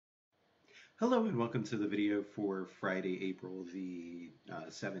Hello and welcome to the video for Friday, April the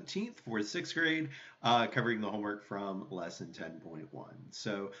 17th for 6th grade, covering the homework from lesson 10.1.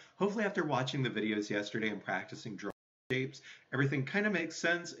 So hopefully after watching the videos yesterday and practicing drawing shapes, everything kind of makes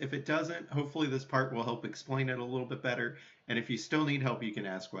sense. If it doesn't, hopefully this part will help explain it a little bit better. And if you still need help, you can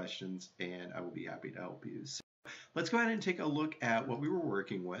ask questions and I will be happy to help you. So let's go ahead and take a look at what we were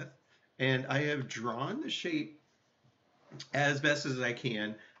working with. And I have drawn the shape as best as I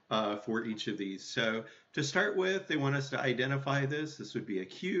can for each of these. So to start with, they want us to identify this. This would be a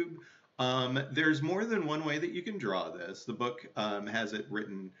cube. There's more than one way that you can draw this. The book has it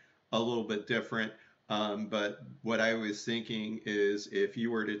written a little bit different, but what I was thinking is if you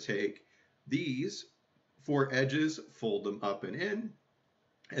were to take these four edges, fold them up and in,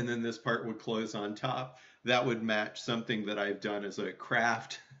 and then this part would close on top, that would match something that I've done as a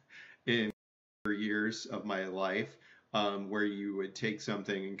craft in years of my life. Where you would take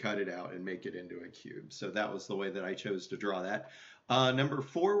something and cut it out and make it into a cube. So that was the way that I chose to draw that. Number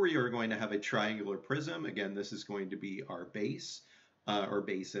 4, we are going to have a triangular prism. Again, this is going to be our base, or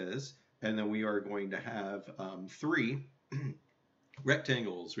bases. And then we are going to have 3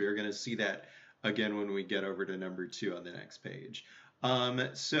 rectangles. We are going to see that again when we get over to number 2 on the next page.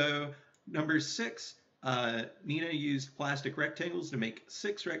 So number 6, Nina used plastic rectangles to make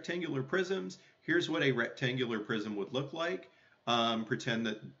 6 rectangular prisms. Here's what a rectangular prism would look like. Pretend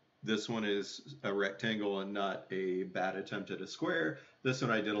that this one is a rectangle and not a bad attempt at a square. This one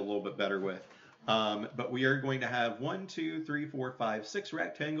I did a little bit better with. But we are going to have 1, 2, 3, 4, 5, 6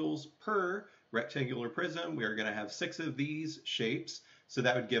 rectangles per rectangular prism. We are going to have 6 of these shapes. So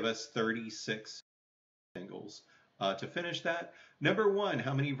that would give us 36 rectangles. To finish that, number 1,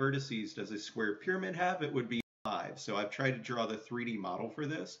 how many vertices does a square pyramid have? It would be 5. So I've tried to draw the 3D model for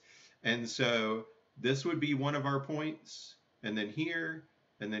this. And so this would be one of our points, and then here,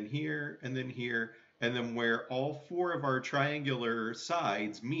 and then here, and then here, and then where all 4 of our triangular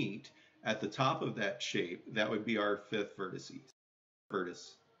sides meet at the top of that shape, that would be our 5th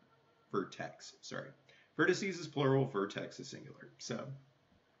vertex. Vertices is plural, vertex is singular. So,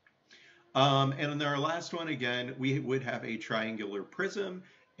 and then our last one, again, we would have a triangular prism.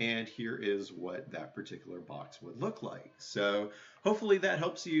 And here is what that particular box would look like. So hopefully that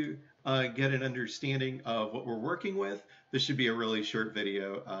helps you get an understanding of what we're working with. This should be a really short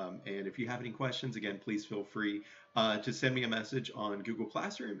video. And if you have any questions, again, please feel free to send me a message on Google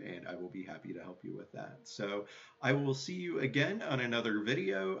Classroom and I will be happy to help you with that. So I will see you again on another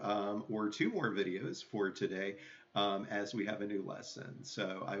video or 2 more videos for today as we have a new lesson.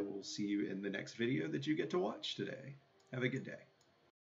 So I will see you in the next video that you get to watch today. Have a good day.